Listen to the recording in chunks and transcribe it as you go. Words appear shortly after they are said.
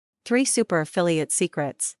3 Super Affiliate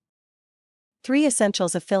Secrets. 3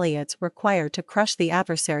 Essentials affiliates require to crush the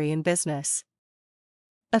adversary in business.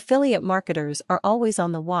 Affiliate marketers are always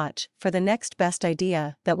on the watch for the next best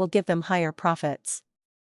idea that will give them higher profits.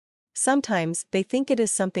 Sometimes they think it is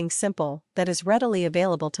something simple that is readily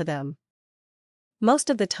available to them. Most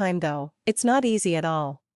of the time, though, it's not easy at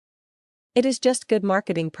all. It is just good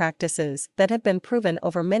marketing practices that have been proven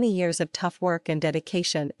over many years of tough work and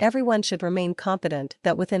dedication. Everyone should remain confident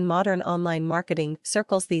that within modern online marketing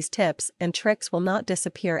circles these tips and tricks will not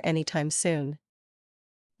disappear anytime soon.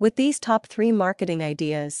 With these top 3 marketing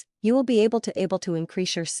ideas, you will be able to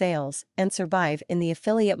increase your sales and survive in the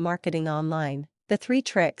affiliate marketing online. The 3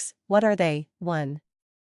 tricks, what are they? 1.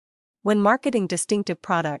 When marketing distinctive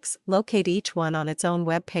products, locate each one on its own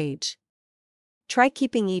web page. Try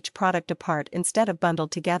keeping each product apart instead of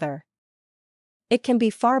bundled together. It can be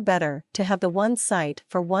far better to have the one site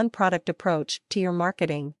for one product approach to your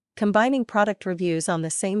marketing. Combining product reviews on the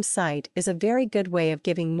same site is a very good way of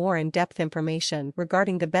giving more in-depth information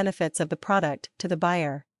regarding the benefits of the product to the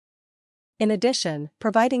buyer. In addition,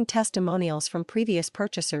 providing testimonials from previous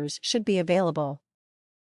purchasers should be available.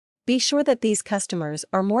 Be sure that these customers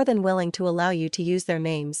are more than willing to allow you to use their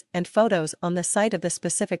names and photos on the site of the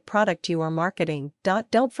specific product you are marketing.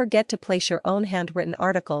 Don't forget to place your own handwritten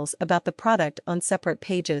articles about the product on separate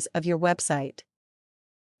pages of your website.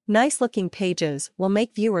 Nice-looking pages will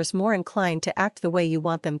make viewers more inclined to act the way you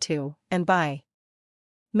want them to, and buy.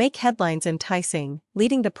 Make headlines enticing,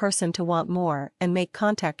 leading the person to want more and make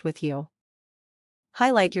contact with you.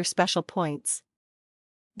 Highlight your special points.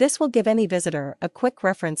 This will give any visitor a quick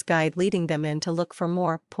reference guide leading them in to look for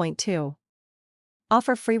more. Point 2.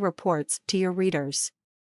 Offer free reports to your readers.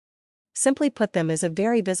 Simply put them as a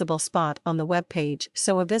very visible spot on the web page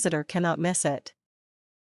so a visitor cannot miss it.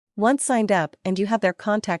 Once signed up and you have their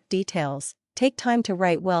contact details, take time to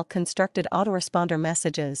write well-constructed autoresponder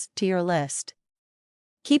messages to your list.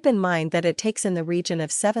 Keep in mind that it takes in the region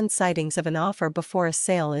of 7 sightings of an offer before a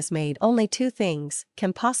sale is made. Only 2 things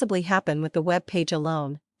can possibly happen with the web page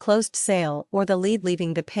alone: closed sale or the lead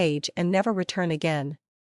leaving the page and never return again.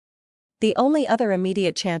 The only other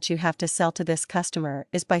immediate chance you have to sell to this customer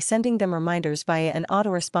is by sending them reminders via an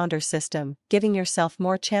autoresponder system, giving yourself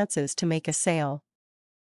more chances to make a sale.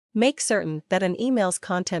 Make certain that an email's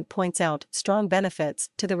content points out strong benefits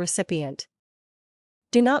to the recipient.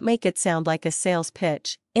 Do not make it sound like a sales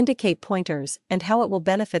pitch. Indicate pointers and how it will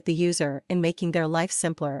benefit the user in making their life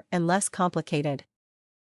simpler and less complicated.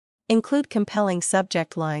 Include compelling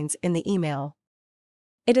subject lines in the email.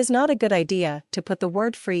 It is not a good idea to put the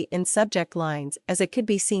word free in subject lines, as it could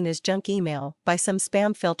be seen as junk email by some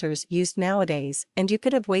spam filters used nowadays, and you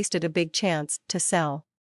could have wasted a big chance to sell.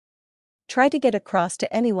 Try to get across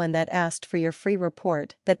to anyone that asked for your free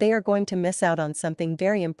report that they are going to miss out on something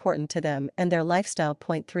very important to them and their lifestyle.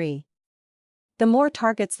 Point 3. The more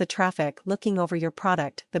targets the traffic looking over your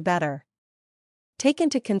product, the better. Take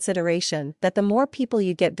into consideration that the more people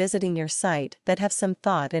you get visiting your site that have some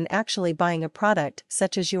thought in actually buying a product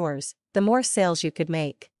such as yours, the more sales you could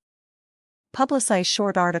make. Publicize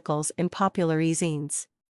short articles in popular e-zines.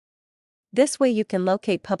 This way you can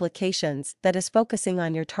locate publications that is focusing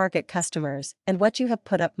on your target customers, and what you have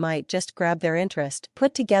put up might just grab their interest.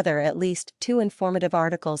 Put together at least 2 informative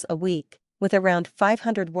articles a week, with around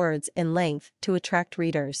 500 words in length to attract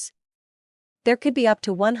readers. There could be up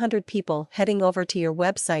to 100 people heading over to your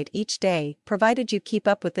website each day, provided you keep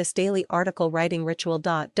up with this daily article writing ritual.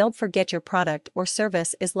 Don't forget your product or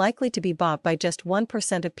service is likely to be bought by just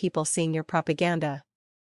 1% of people seeing your propaganda.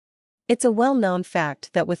 It's a well-known fact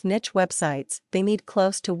that with niche websites, they need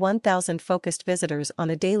close to 1,000 focused visitors on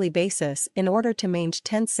a daily basis in order to maintain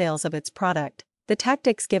 10 sales of its product. The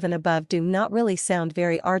tactics given above do not really sound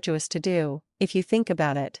very arduous to do, if you think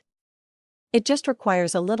about it. It just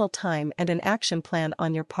requires a little time and an action plan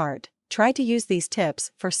on your part. Try to use these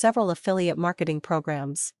tips for several affiliate marketing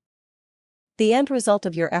programs. The end result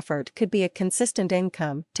of your effort could be a consistent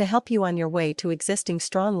income to help you on your way to existing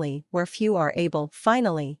strongly where few are able.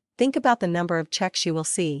 Finally, think about the number of checks you will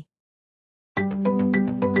see